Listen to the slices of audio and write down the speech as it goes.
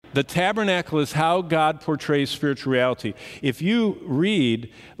The tabernacle is how God portrays spiritual reality. If you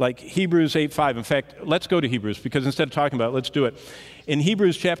read like Hebrews 8:5, in fact, let's go to Hebrews, because instead of talking about it, let's do it. In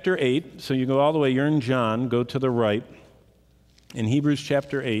Hebrews chapter 8, so you go all the way, you're in John, go to the right. In Hebrews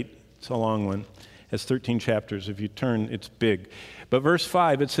chapter 8, it's a long one, it has 13 chapters. If you turn, it's big. But verse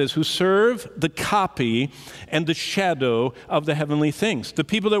 5, it says, who serve the copy and the shadow of the heavenly things. The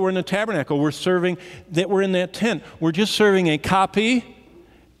people that were in the tabernacle were serving, that were in that tent, were just serving a copy.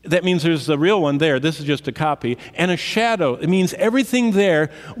 That means there's the real one there. This is just a copy. And a shadow. It means everything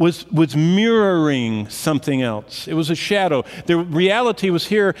there was mirroring something else. It was a shadow. The reality was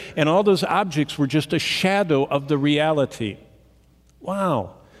here, and all those objects were just a shadow of the reality.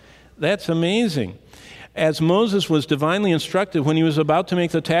 Wow. That's amazing. As Moses was divinely instructed when he was about to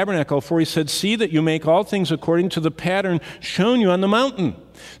make the tabernacle, for he said, see that you make all things according to the pattern shown you on the mountain.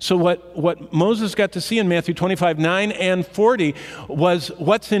 So what Moses got to see in Matthew 25:9 and 40 was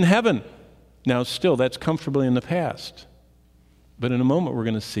what's in heaven. Now still, that's comfortably in the past. But in a moment we're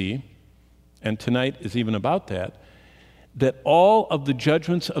going to see, and tonight is even about that all of the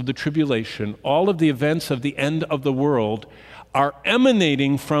judgments of the tribulation, all of the events of the end of the world are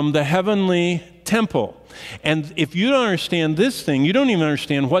emanating from the heavenly temple. And if you don't understand this thing, you don't even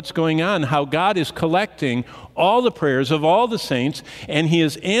understand what's going on, how God is collecting all the prayers of all the saints, and he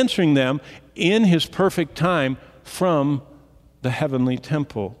is answering them in his perfect time from the heavenly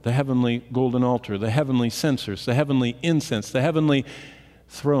temple, the heavenly golden altar, the heavenly censers, the heavenly incense, the heavenly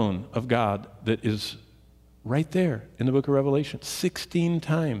throne of God that is right there in the book of Revelation, 16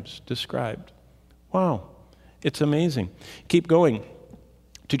 times described. Wow, it's amazing. Keep going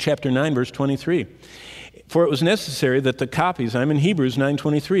to chapter 9, verse 23. For it was necessary that the copies, I'm in Hebrews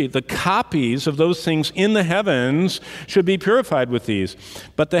 9:23, the copies of those things in the heavens should be purified with these,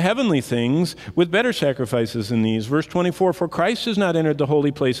 but the heavenly things with better sacrifices than these. Verse 24, for Christ has not entered the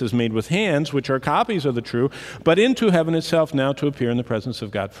holy places made with hands, which are copies of the true, but into heaven itself now to appear in the presence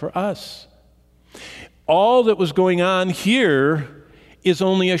of God for us. All that was going on here is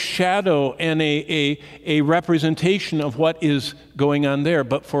only a shadow and a representation of what is going on there.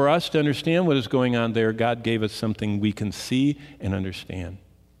 But for us to understand what is going on there, God gave us something we can see and understand.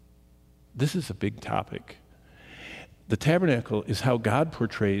 This is a big topic. The tabernacle is how God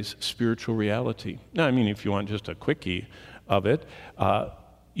portrays spiritual reality. Now, I mean, if you want just a quickie of it,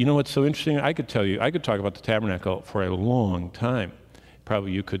 you know what's so interesting? I could talk about the tabernacle for a long time.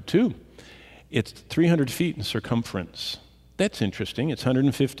 Probably you could too. It's 300 feet in circumference. That's interesting. It's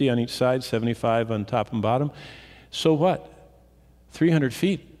 150 on each side, 75 on top and bottom. So what? 300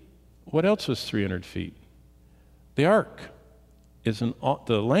 feet. What else was 300 feet? The ark.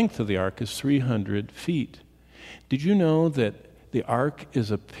 The length of the ark is 300 feet. Did you know that the ark is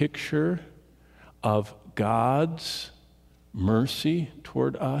a picture of God's mercy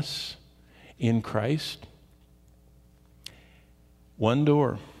toward us in Christ? One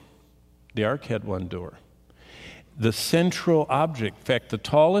door. The ark had one door. The central object, in fact, the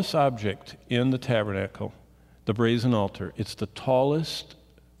tallest object in the tabernacle, the brazen altar, it's the tallest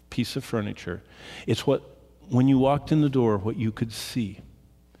piece of furniture. It's when you walked in the door, what you could see.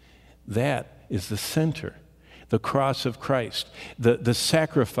 That is the center, the cross of Christ, the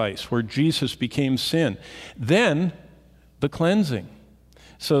sacrifice where Jesus became sin. Then the cleansing.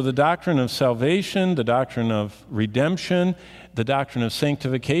 So the doctrine of salvation, the doctrine of redemption, the doctrine of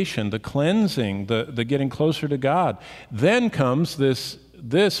sanctification, the cleansing, the getting closer to God. Then comes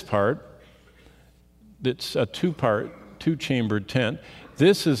this part. It's a two-chambered tent.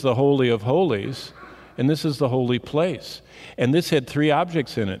 This is the Holy of Holies, and this is the holy place. And this had three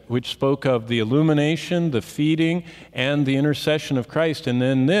objects in it, which spoke of the illumination, the feeding, and the intercession of Christ. And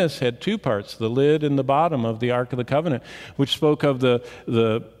then this had two parts, the lid and the bottom of the Ark of the Covenant, which spoke of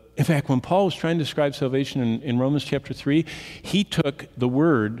in fact, when Paul was trying to describe salvation in Romans chapter 3, he took the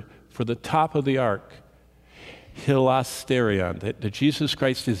word for the top of the ark, hilasterion, that Jesus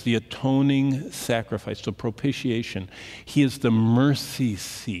Christ is the atoning sacrifice, the propitiation. He is the mercy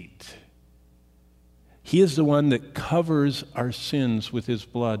seat. He is the one that covers our sins with his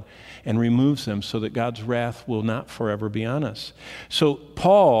blood and removes them so that God's wrath will not forever be on us. So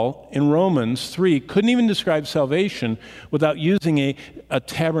Paul, in Romans 3, couldn't even describe salvation without using a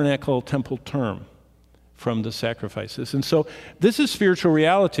tabernacle temple term from the sacrifices. And so this is spiritual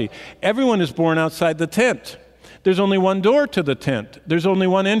reality. Everyone is born outside the tent. There's only one door to the tent. There's only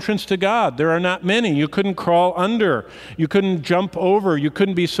one entrance to God. There are not many. You couldn't crawl under. You couldn't jump over. You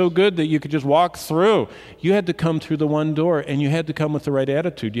couldn't be so good that you could just walk through. You had to come through the one door, and you had to come with the right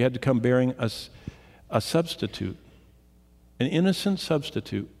attitude. You had to come bearing a substitute, an innocent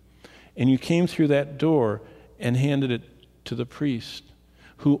substitute. And you came through that door and handed it to the priest,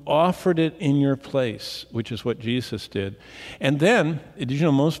 who offered it in your place, which is what Jesus did. And then, did you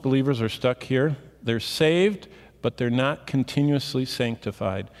know most believers are stuck here? They're saved, but they're not continuously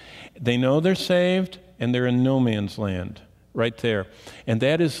sanctified. They know they're saved, and they're in no man's land, right there. And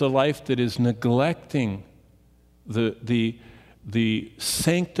that is the life that is neglecting the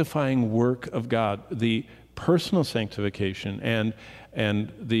sanctifying work of God, the personal sanctification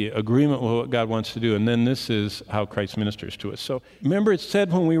and the agreement with what God wants to do. And then this is how Christ ministers to us. So remember it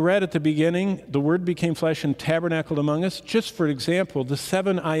said when we read at the beginning, the Word became flesh and tabernacled among us. Just for example, the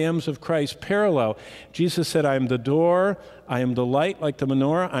 7 I ams of Christ parallel. Jesus said, I am the door, I am the light like the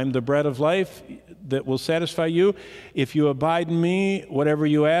menorah, I am the bread of life that will satisfy you. If you abide in me, whatever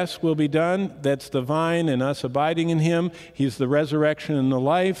you ask will be done. That's the vine and us abiding in him. He's the resurrection and the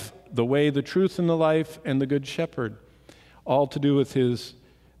life, the way, the truth, and the life, and the good shepherd. All to do with his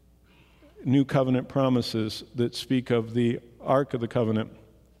new covenant promises that speak of the Ark of the Covenant,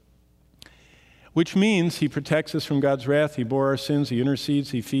 which means he protects us from God's wrath, he bore our sins, he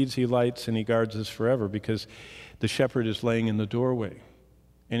intercedes, he feeds, he lights, and he guards us forever because the shepherd is laying in the doorway.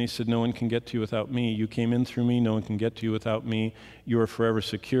 And he said, no one can get to you without me. You came in through me, no one can get to you without me. You are forever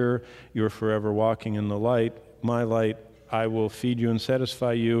secure, you are forever walking in the light, my light. I will feed you and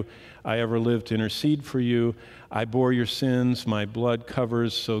satisfy you. I ever live to intercede for you. I bore your sins. My blood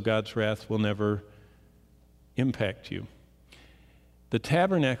covers, so God's wrath will never impact you. The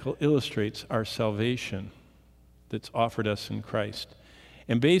tabernacle illustrates our salvation that's offered us in Christ.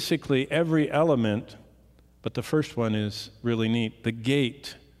 And basically every element, but the first one is really neat. The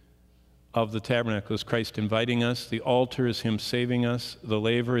gate of the tabernacle is Christ inviting us. The altar is him saving us. The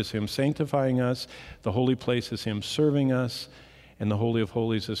laver is him sanctifying us. The holy place is him serving us. And the Holy of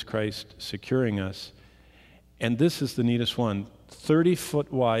Holies is Christ securing us. And this is the neatest one.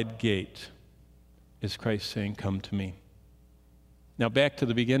 30-foot wide gate is Christ saying, come to me. Now back to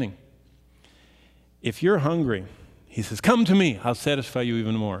the beginning. If you're hungry, he says, come to me. I'll satisfy you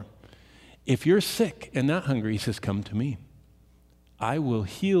even more. If you're sick and not hungry, he says, come to me. I will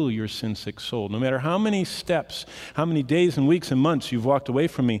heal your sin-sick soul. No matter how many steps, how many days and weeks and months you've walked away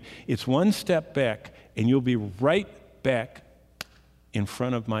from me, it's one step back, and you'll be right back in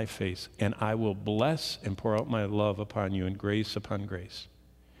front of my face, and I will bless and pour out my love upon you and grace upon grace.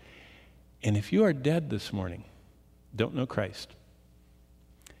 And if you are dead this morning, don't know Christ,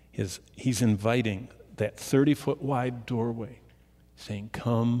 he's inviting that 30-foot wide doorway, saying,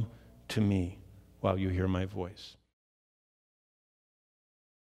 come to me while you hear my voice.